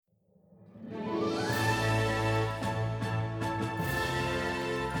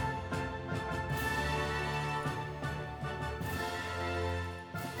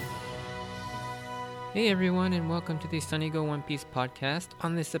Hey everyone, and welcome to the Sunny Go One Piece podcast.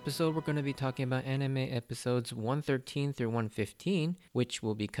 On this episode, we're going to be talking about anime episodes 113 through 115, which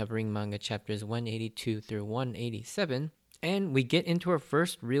will be covering manga chapters 182 through 187. And we get into our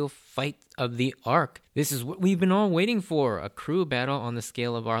first real fight of the arc. This is what we've been all waiting for, a crew battle on the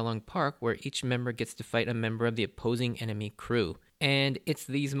scale of Arlong Park, where each member gets to fight a member of the opposing enemy crew. And it's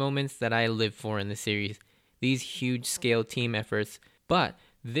these moments that I live for in the series, these huge scale team efforts. But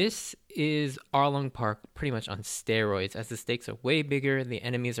this is Arlong Park pretty much on steroids, as the stakes are way bigger, the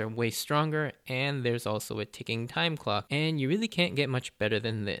enemies are way stronger, and there's also a ticking time clock. And you really can't get much better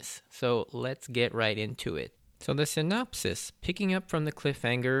than this. So let's get right into it. So the synopsis, picking up from the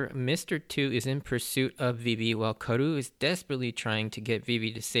cliffhanger, Mr. 2 is in pursuit of Vivi while Karu is desperately trying to get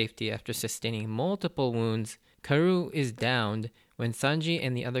Vivi to safety after sustaining multiple wounds. Karu is downed when Sanji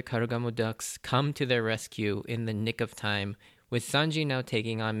and the other Karugamo ducks come to their rescue in the nick of time, with Sanji now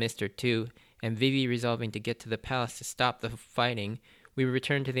taking on Mr. 2 and Vivi resolving to get to the palace to stop the fighting. We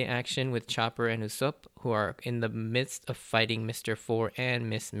return to the action with Chopper and Usopp, who are in the midst of fighting Mr. 4 and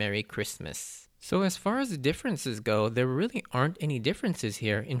Miss Merry Christmas. So as far as the differences go, there really aren't any differences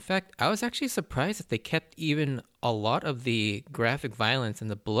here. In fact, I was actually surprised that they kept even a lot of the graphic violence and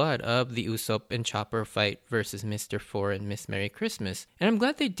the blood of the Usopp and Chopper fight versus Mr. 4 and Miss Merry Christmas. And I'm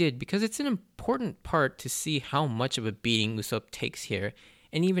glad they did, because it's an important part to see how much of a beating Usopp takes here.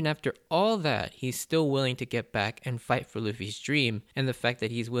 And even after all that, he's still willing to get back and fight for Luffy's dream, and the fact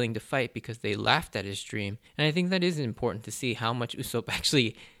that he's willing to fight because they laughed at his dream. And I think that is important to see how much Usopp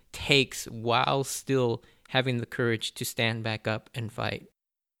actually takes while still having the courage to stand back up and fight.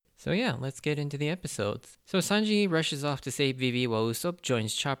 So yeah, let's get into the episodes. So Sanji rushes off to save Vivi while Usopp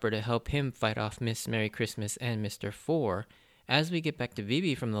joins Chopper to help him fight off Miss Merry Christmas and Mr. 4. As we get back to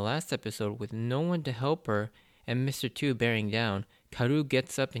Vivi from the last episode with no one to help her and Mr. 2 bearing down, Karu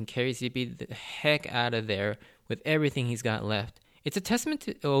gets up and carries Vivi the heck out of there with everything he's got left. It's a testament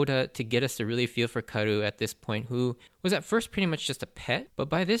to Oda to get us to really feel for Karu at this point, who was at first pretty much just a pet, but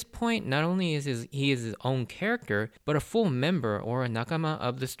by this point, not only is he his own character, but a full member or a nakama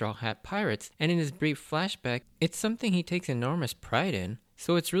of the Straw Hat Pirates, and in his brief flashback, it's something he takes enormous pride in.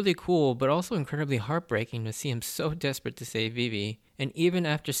 So it's really cool, but also incredibly heartbreaking to see him so desperate to save Vivi, and even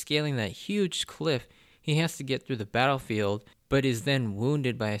after scaling that huge cliff, he has to get through the battlefield, but is then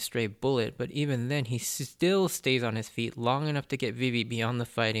wounded by a stray bullet. But even then, he still stays on his feet long enough to get Vivi beyond the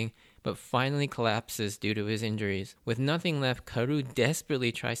fighting, but finally collapses due to his injuries. With nothing left, Karu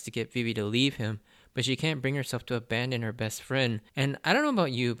desperately tries to get Vivi to leave him, but she can't bring herself to abandon her best friend. And I don't know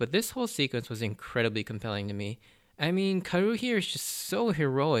about you, but this whole sequence was incredibly compelling to me. I mean, Karu here is just so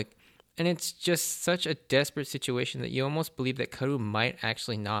heroic, and it's just such a desperate situation that you almost believe that Karu might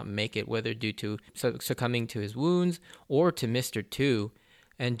actually not make it, whether due to succumbing to his wounds or to Mr. 2.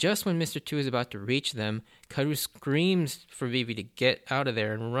 And just when Mr. 2 is about to reach them, Karu screams for Vivi to get out of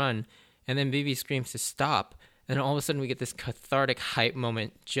there and run, and then Vivi screams to stop. And all of a sudden we get this cathartic hype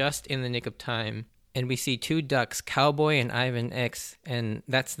moment just in the nick of time. And we see two ducks, Cowboy and Ivan X, and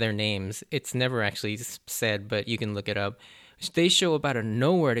that's their names. It's never actually said, but you can look it up. They show up out of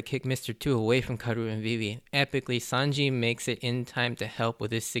nowhere to kick Mr. 2 away from Karu and Vivi. Epically, Sanji makes it in time to help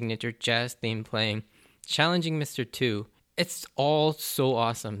with his signature jazz theme playing, challenging Mr. 2. It's all so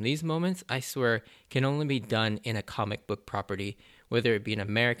awesome. These moments, I swear, can only be done in a comic book property, whether it be an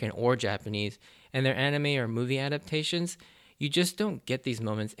American or Japanese, and their anime or movie adaptations. You just don't get these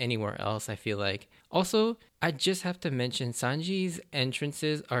moments anywhere else, I feel like. Also, I just have to mention Sanji's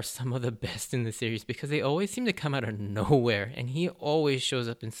entrances are some of the best in the series because they always seem to come out of nowhere, and he always shows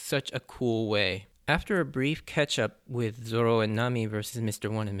up in such a cool way. After a brief catch-up with Zoro and Nami versus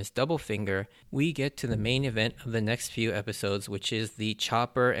Mr. 1 and Miss Doublefinger, we get to the main event of the next few episodes, which is the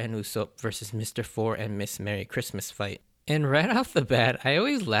Chopper and Usopp versus Mr. 4 and Miss Merry Christmas fight. And right off the bat, I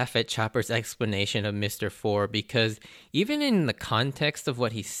always laugh at Chopper's explanation of Mr. 4 because even in the context of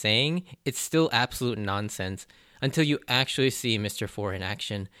what he's saying, it's still absolute nonsense until you actually see Mr. 4 in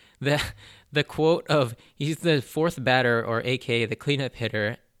action. The quote of, he's the fourth batter, or aka the cleanup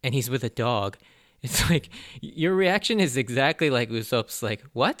hitter, and he's with a dog. It's like, your reaction is exactly like Usopp's, like,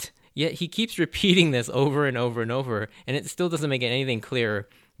 what? Yet he keeps repeating this over and over and over, and it still doesn't make it anything clearer.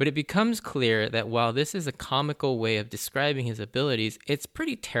 But it becomes clear that while this is a comical way of describing his abilities, it's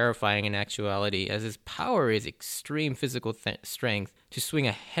pretty terrifying in actuality, as his power is extreme physical strength to swing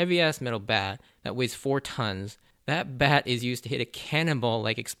a heavy-ass metal bat that weighs 4 tons. That bat is used to hit a cannonball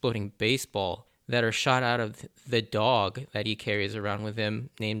like exploding baseball that are shot out of the dog that he carries around with him,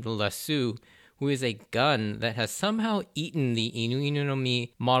 named Lasso, who is a gun that has somehow eaten the Inu Inu no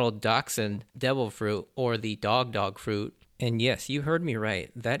Mi model dachshund devil fruit, or the dog fruit, And yes, you heard me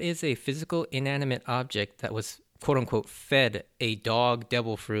right. That is a physical inanimate object that was quote unquote fed a dog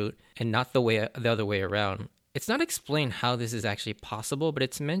devil fruit and not the other way around. It's not explained how this is actually possible, but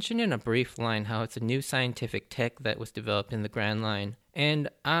it's mentioned in a brief line how it's a new scientific tech that was developed in the Grand Line. And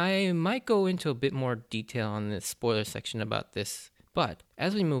I might go into a bit more detail on the spoiler section about this. But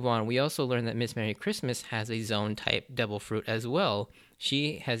as we move on, we also learn that Miss Merry Christmas has a zone type devil fruit as well.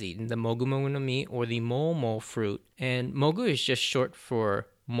 She has eaten the Mogu Mogu no Mi, or the Mole Mole fruit. And Mogu is just short for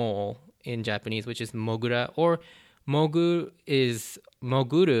mole in Japanese, which is Mogura, or Moguru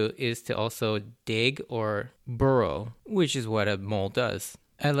is to also dig or burrow, which is what a mole does.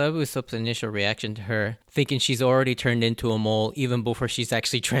 I love Usopp's initial reaction to her, thinking she's already turned into a mole even before she's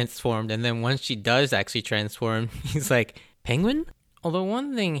actually transformed, and then once she does actually transform, he's like, penguin? Although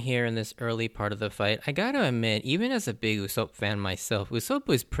one thing here in this early part of the fight, I gotta admit, even as a big Usopp fan myself, Usopp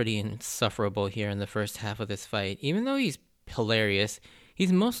was pretty insufferable here in the first half of this fight. Even though he's hilarious,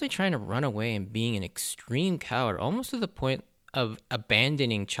 he's mostly trying to run away and being an extreme coward, almost to the point of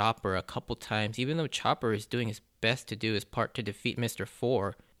abandoning Chopper a couple times, even though Chopper is doing his best to do his part to defeat Mr.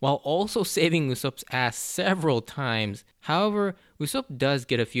 Four, while also saving Usopp's ass several times. However, Usopp does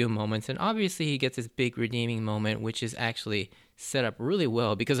get a few moments, and obviously he gets his big redeeming moment, which is actually set up really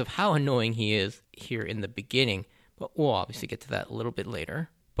well because of how annoying he is here in the beginning. But we'll obviously get to that a little bit later.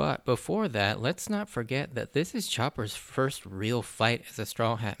 But before that, let's not forget that this is Chopper's first real fight as a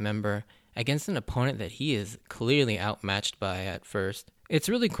Straw Hat member against an opponent that he is clearly outmatched by at first. It's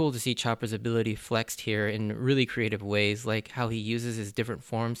really cool to see Chopper's ability flexed here in really creative ways, like how he uses his different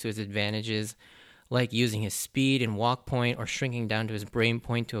forms to his advantages, like using his speed and walk point or shrinking down to his brain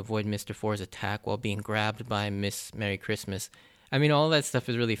point to avoid Mr. Four's attack while being grabbed by Miss Merry Christmas. I mean, all that stuff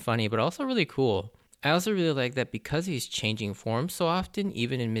is really funny, but also really cool. I also really like that because he's changing forms so often,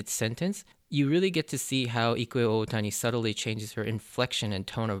 even in mid-sentence, you really get to see how Ikue Otani subtly changes her inflection and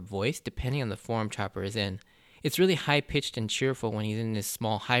tone of voice depending on the form Chopper is in. It's really high-pitched and cheerful when he's in his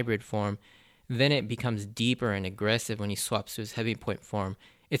small hybrid form. Then it becomes deeper and aggressive when he swaps to his heavy point form.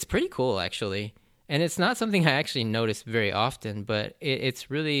 It's pretty cool, actually. And it's not something I actually notice very often, but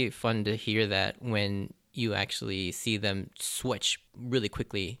it's really fun to hear that when you actually see them switch really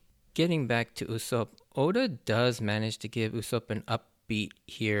quickly. Getting back to Usopp, Oda does manage to give Usopp an upbeat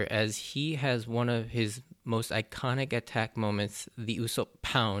here as he has one of his most iconic attack moments, the Usopp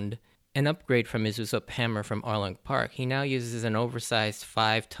Pound, an upgrade from his Usopp Hammer from Arlong Park. He now uses an oversized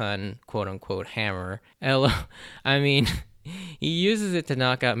 5-ton quote-unquote hammer. I mean, he uses it to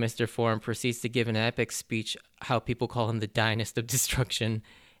knock out Mr. Four and proceeds to give an epic speech, how people call him the Dynast of Destruction,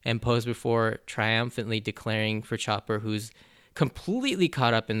 and pose before triumphantly declaring for Chopper, who's completely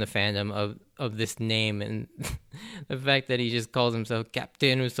caught up in the fandom of this name and the fact that he just calls himself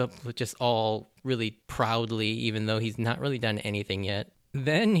Captain Usopp just all really proudly, even though he's not really done anything yet.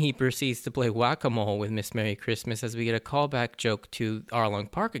 Then he proceeds to play whack-a-mole with Miss Merry Christmas as we get a callback joke to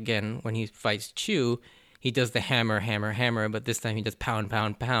Arlong Park again when he fights Chew. He does the hammer, hammer, hammer, but this time he does pound,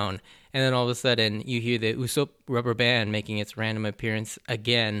 pound, pound. And then all of a sudden, you hear the Usopp rubber band making its random appearance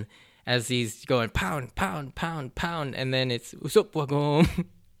again as he's going pound, pound, pound, pound. And then it's Usopp Wagom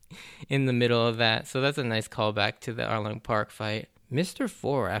in the middle of that. So that's a nice callback to the Arlong Park fight. Mr.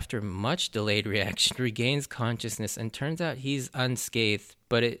 Four, after much delayed reaction, regains consciousness and turns out he's unscathed,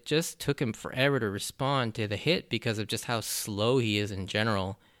 but it just took him forever to respond to the hit because of just how slow he is in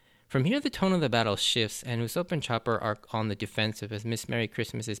general. From here, the tone of the battle shifts, and Usopp and Chopper are on the defensive as Miss Merry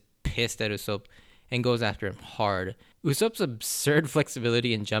Christmas is pissed at Usopp and goes after him hard. Usopp's absurd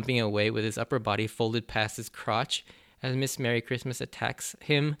flexibility in jumping away with his upper body folded past his crotch as Miss Merry Christmas attacks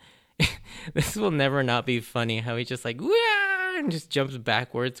him. This will never not be funny, how he just like, wah! And just jumps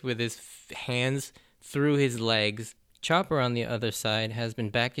backwards with his hands through his legs. Chopper, on the other side, has been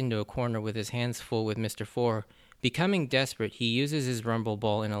backed into a corner with his hands full with Mr. Four. Becoming desperate, he uses his Rumble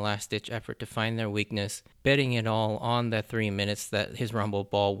Ball in a last-ditch effort to find their weakness, betting it all on the 3 minutes that his Rumble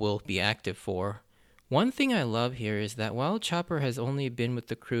Ball will be active for. One thing I love here is that while Chopper has only been with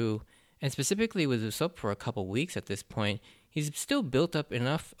the crew, and specifically with Usopp for a couple weeks at this point, he's still built up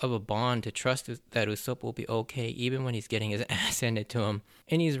enough of a bond to trust that Usopp will be okay even when he's getting his ass handed to him.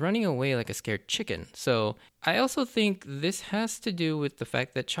 And he's running away like a scared chicken. So I also think this has to do with the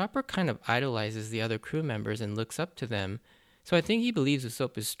fact that Chopper kind of idolizes the other crew members and looks up to them. So I think he believes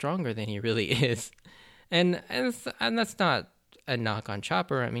Usopp is stronger than he really is. And that's not a knock on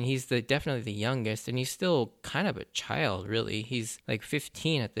Chopper. I mean, he's definitely the youngest, and he's still kind of a child, really. He's like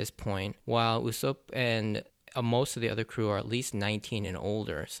 15 at this point, while Usopp and most of the other crew are at least 19 and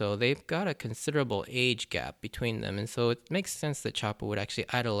older, so they've got a considerable age gap between them, and so it makes sense that Chopper would actually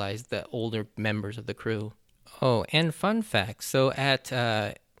idolize the older members of the crew. Oh, and fun fact. So at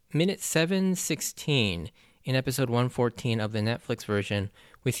minute 7:16 in episode 114 of the Netflix version,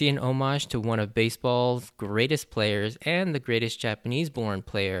 we see an homage to one of baseball's greatest players and the greatest Japanese-born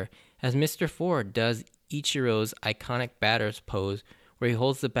player as Mr. Ford does Ichiro's iconic batter's pose where he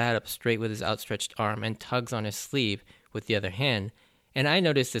holds the bat up straight with his outstretched arm and tugs on his sleeve with the other hand. And I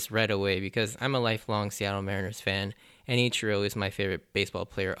noticed this right away because I'm a lifelong Seattle Mariners fan, and Ichiro is my favorite baseball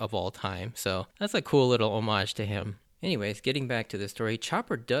player of all time. So that's a cool little homage to him. Anyways, getting back to the story,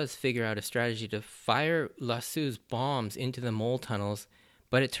 Chopper does figure out a strategy to fire Lasu's bombs into the mole tunnels,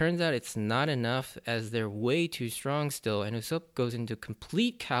 but it turns out it's not enough as they're way too strong still, and Usopp goes into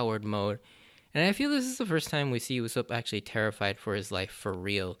complete coward mode. And I feel this is the first time we see Usopp actually terrified for his life for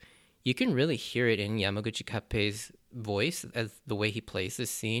real. You can really hear it in Yamaguchi Kappei's voice as the way he plays this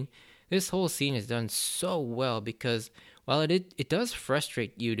scene. This whole scene is done so well because while it does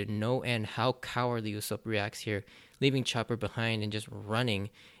frustrate you to no end how cowardly Usopp reacts here, leaving Chopper behind and just running,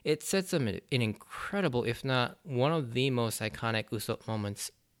 it sets him an incredible, if not one of the most iconic Usopp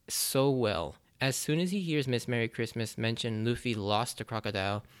moments so well. As soon as he hears Miss Merry Christmas mention Luffy lost a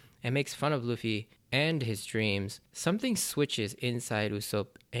crocodile and makes fun of Luffy and his dreams, something switches inside Usopp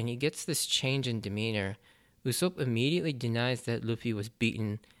and he gets this change in demeanor. Usopp immediately denies that Luffy was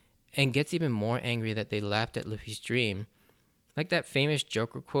beaten and gets even more angry that they laughed at Luffy's dream. Like that famous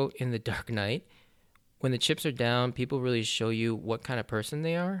Joker quote in The Dark Knight, when the chips are down, people really show you what kind of person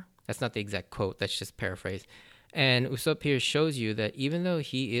they are. That's not the exact quote, that's just paraphrase. And Usopp here shows you that even though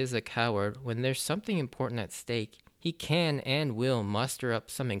he is a coward, when there's something important at stake, he can and will muster up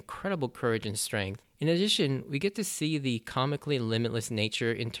some incredible courage and strength. In addition, we get to see the comically limitless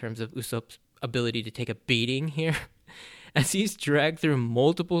nature in terms of Usopp's ability to take a beating here, as he's dragged through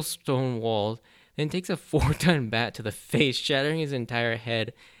multiple stone walls, then takes a 4-ton bat to the face, shattering his entire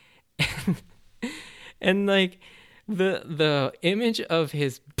head. And like the image of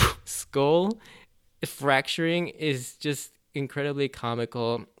his skull fracturing is just incredibly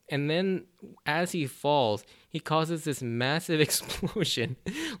comical. And then as he falls, he causes this massive explosion,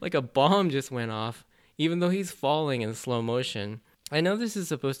 like a bomb just went off, even though he's falling in slow motion. I know this is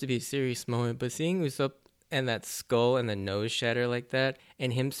supposed to be a serious moment, but seeing Usopp and that skull and the nose shatter like that,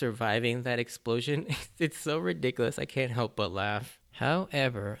 and him surviving that explosion, it's so ridiculous. I can't help but laugh.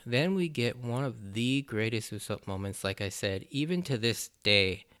 However, then we get one of the greatest Usopp moments, like I said, even to this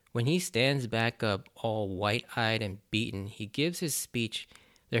day. When he stands back up, all white-eyed and beaten, he gives his speech,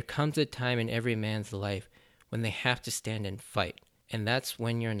 "There comes a time in every man's life when they have to stand and fight. And that's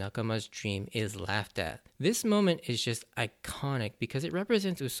when your Nakama's dream is laughed at." This moment is just iconic because it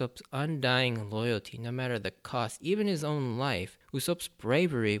represents Usopp's undying loyalty no matter the cost, even his own life. Usopp's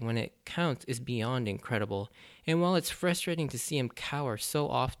bravery when it counts is beyond incredible. And while it's frustrating to see him cower so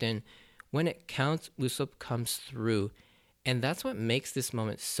often, when it counts, Usopp comes through. And that's what makes this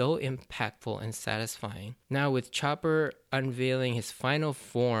moment so impactful and satisfying. Now, with Chopper unveiling his final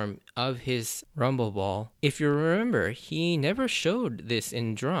form of his Rumble Ball, if you remember, he never showed this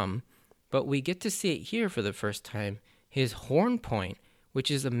in Drum, but we get to see it here for the first time. His horn point,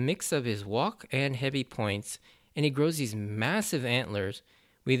 which is a mix of his walk and heavy points, and he grows these massive antlers.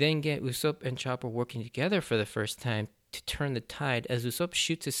 We then get Usopp and Chopper working together for the first time to turn the tide as Usopp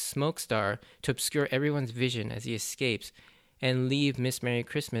shoots his smoke star to obscure everyone's vision as he escapes, and leave Miss Merry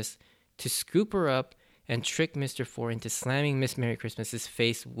Christmas to scoop her up and trick Mr. Four into slamming Miss Merry Christmas's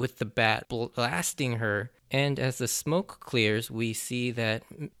face with the bat, blasting her. And as the smoke clears, we see that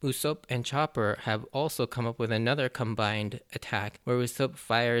Usopp and Chopper have also come up with another combined attack, where Usopp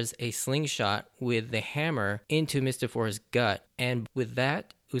fires a slingshot with the hammer into Mr. Four's gut. And with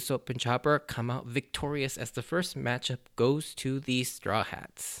that, Usopp and Chopper come out victorious as the first matchup goes to the Straw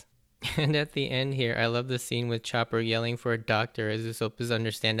Hats. And at the end here, I love the scene with Chopper yelling for a doctor as Usopp has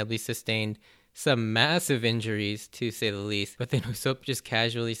understandably sustained some massive injuries, to say the least. But then Usopp just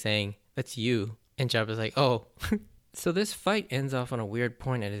casually saying, "That's you." And Chopper's like, "Oh." So this fight ends off on a weird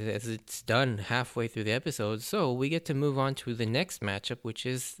point as it's done halfway through the episode. So we get to move on to the next matchup, which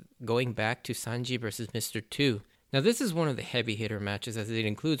is going back to Sanji versus Mr. 2. Now this is one of the heavy hitter matches as it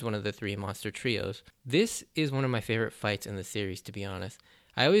includes one of the three monster trios. This is one of my favorite fights in the series, to be honest.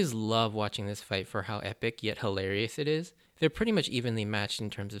 I always love watching this fight for how epic yet hilarious it is. They're pretty much evenly matched in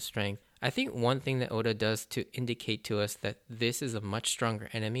terms of strength. I think one thing that Oda does to indicate to us that this is a much stronger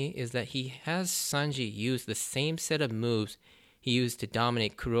enemy is that he has Sanji use the same set of moves he used to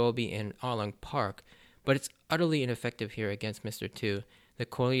dominate Kurobi in Arlong Park, but it's utterly ineffective here against Mr. 2. the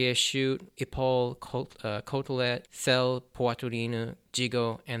collier shoot, Ipol, Cotelet, Cell, Poitrine,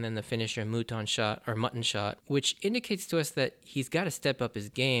 Jigo, and then the finisher Mouton shot or mutton shot, which indicates to us that he's got to step up his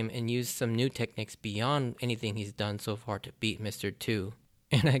game and use some new techniques beyond anything he's done so far to beat Mr. 2.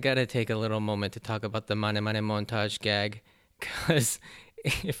 And I gotta take a little moment to talk about the Mane Mane montage gag, because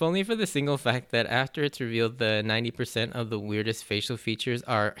if only for the single fact that after it's revealed the 90% of the weirdest facial features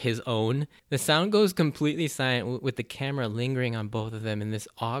are his own, the sound goes completely silent with the camera lingering on both of them in this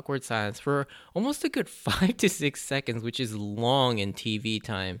awkward silence for almost a good 5 to 6 seconds, which is long in TV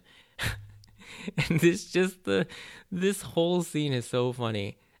time. And this whole scene is so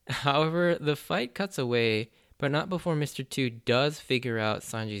funny. However, the fight cuts away, but not before Mr. 2 does figure out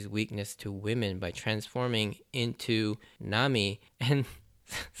Sanji's weakness to women by transforming into Nami, and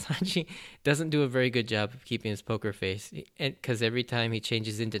Sanji doesn't do a very good job of keeping his poker face, because every time he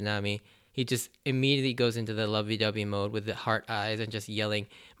changes into Nami, he just immediately goes into the lovey-dovey mode with the heart eyes and just yelling,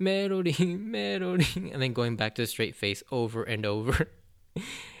 Meroring, Meroring, and then going back to the straight face over and over.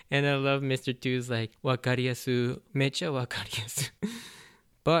 And I love Mr. 2's like, Wakariyasu, mecha wakariyasu.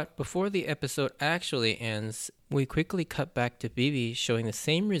 But before the episode actually ends, we quickly cut back to Vivi showing the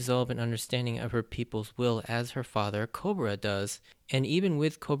same resolve and understanding of her people's will as her father, Cobra, does. And even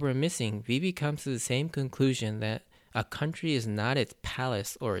with Cobra missing, Vivi comes to the same conclusion that a country is not its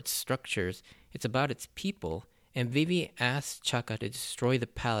palace or its structures, it's about its people. And Vivi asks Chaka to destroy the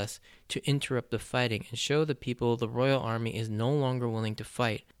palace to interrupt the fighting and show the people the royal army is no longer willing to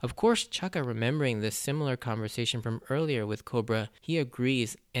fight. Of course, Chaka, remembering this similar conversation from earlier with Cobra, he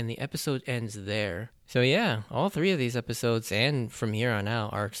agrees, and the episode ends there. So yeah, all 3 of these episodes and from here on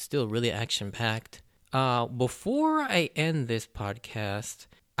out are still really action-packed. Before I end this podcast,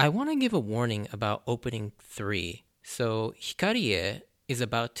 I want to give a warning about opening 3. So Hikarie is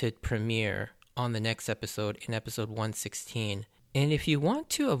about to premiere on the next episode, in episode 116. And if you want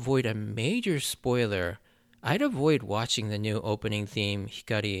to avoid a major spoiler, I'd avoid watching the new opening theme,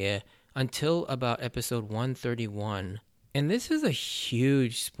 Hikarie, until about episode 131. And this is a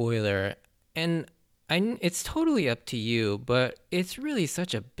huge spoiler, and it's totally up to you, but it's really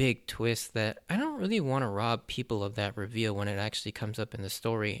such a big twist that I don't really want to rob people of that reveal when it actually comes up in the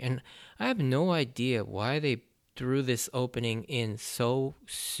story. And I have no idea why they threw this opening in so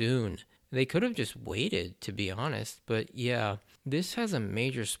soon. They could have just waited, to be honest. But yeah, this has a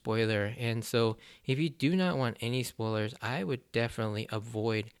major spoiler. And so if you do not want any spoilers, I would definitely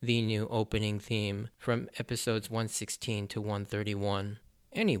avoid the new opening theme from episodes 116 to 131.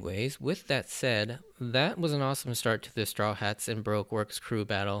 Anyways, with that said, that was an awesome start to the Straw Hats and Baroque Works crew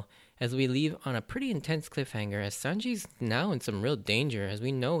battle, as we leave on a pretty intense cliffhanger, as Sanji's now in some real danger, as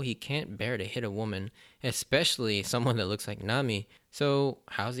we know he can't bear to hit a woman, especially someone that looks like Nami. So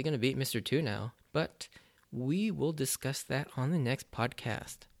how's he going to beat Mr. 2 now? But we will discuss that on the next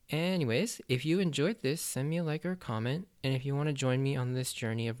podcast. Anyways, if you enjoyed this, send me a like or a comment, and if you want to join me on this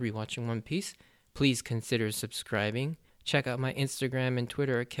journey of rewatching One Piece, please consider subscribing. Check out my Instagram and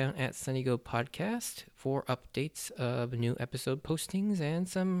Twitter account at SunnyGo Podcast for updates of new episode postings and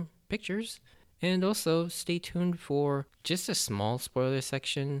some pictures. And also stay tuned for just a small spoiler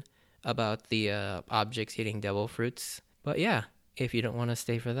section about the objects eating devil fruits. But yeah, if you don't want to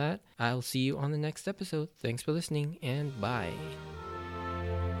stay for that, I'll see you on the next episode. Thanks for listening, and bye.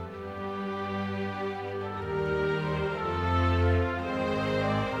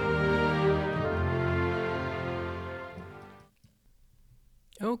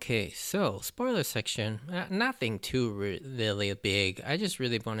 Okay, so spoiler section, nothing too really big. I just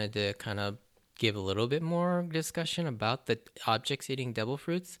really wanted to kind of give a little bit more discussion about the objects eating devil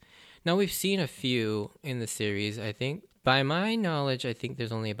fruits. Now, we've seen a few in the series, I think. By my knowledge, I think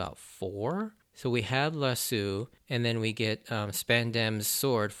there's only about 4. So we have Lasso, and then we get Spandam's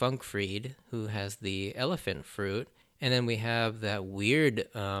sword, Funkfried, who has the elephant fruit. And then we have that weird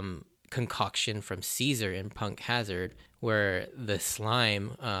concoction from Caesar in Punk Hazard, where the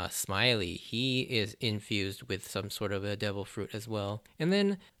slime, Smiley, he is infused with some sort of a devil fruit as well. And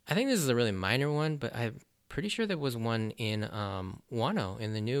then, I think this is a really minor one, but I'm pretty sure there was one in Wano,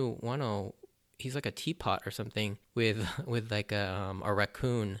 in the new Wano. He's like a teapot or something with like a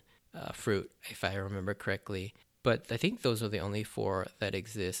raccoon fruit, if I remember correctly. But I think those are the only 4 that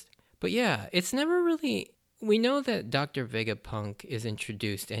exist. But yeah, it's never really... We know that Dr. Vegapunk is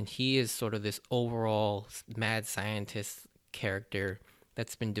introduced, and he is sort of this overall mad scientist character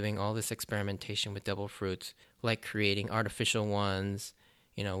that's been doing all this experimentation with devil fruits, like creating artificial ones,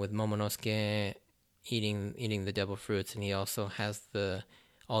 you know, with Momonosuke eating the devil fruits, and he also has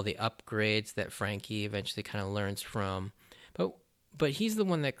all the upgrades that Frankie eventually kind of learns from. But he's the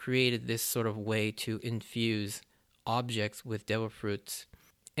one that created this sort of way to infuse objects with devil fruits.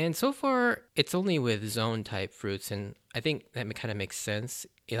 And so far, it's only with zone type fruits, and I think that kind of makes sense.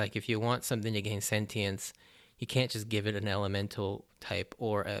 Like, if you want something to gain sentience, you can't just give it an elemental type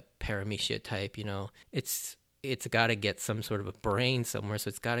or a paramecia type, you know. It's got to get some sort of a brain somewhere, so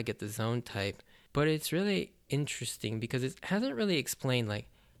it's got to get the zone type. But it's really interesting because it hasn't really explained, like,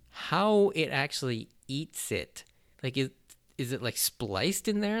 how it actually eats it. Like, is it like spliced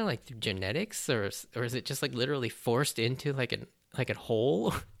in there, like through genetics, or is it just like literally forced into like a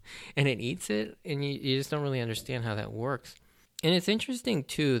hole, and it eats it, and you just don't really understand how that works. And it's interesting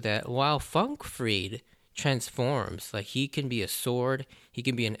too that while Funkfried transforms, like he can be a sword, he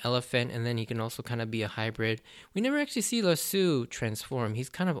can be an elephant, and then he can also kind of be a hybrid. We never actually see Lasue transform. He's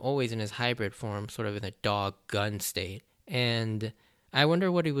kind of always in his hybrid form, sort of in a dog gun state. And I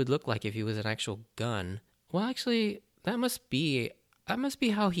wonder what he would look like if he was an actual gun. Well, actually, that must be how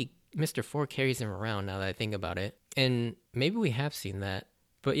Mr. Four carries him around, now that I think about it. And maybe we have seen that.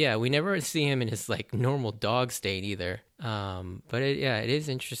 But yeah, we never see him in his like normal dog state either. But it is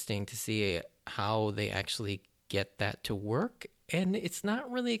interesting to see how they actually get that to work. And it's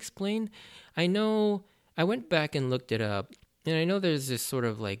not really explained. I know I went back and looked it up, and I know there's this sort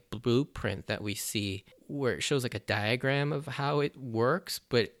of like blueprint that we see where it shows like a diagram of how it works,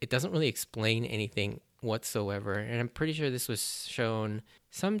 but it doesn't really explain anything whatsoever. And I'm pretty sure this was shown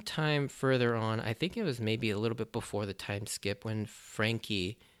sometime further on. I think it was maybe a little bit before the time skip when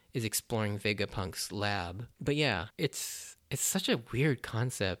Frankie is exploring Vegapunk's lab. But yeah, it's such a weird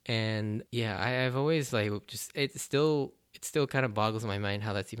concept, and yeah, I've always like just it still kind of boggles my mind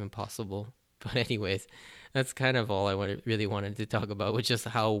how that's even possible. But anyways, that's kind of all really wanted to talk about, which is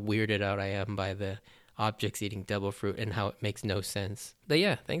how weirded out I am by the objects eating devil fruit and how it makes no sense. But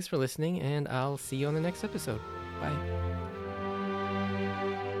yeah, thanks for listening, and I'll see you on the next episode. Bye.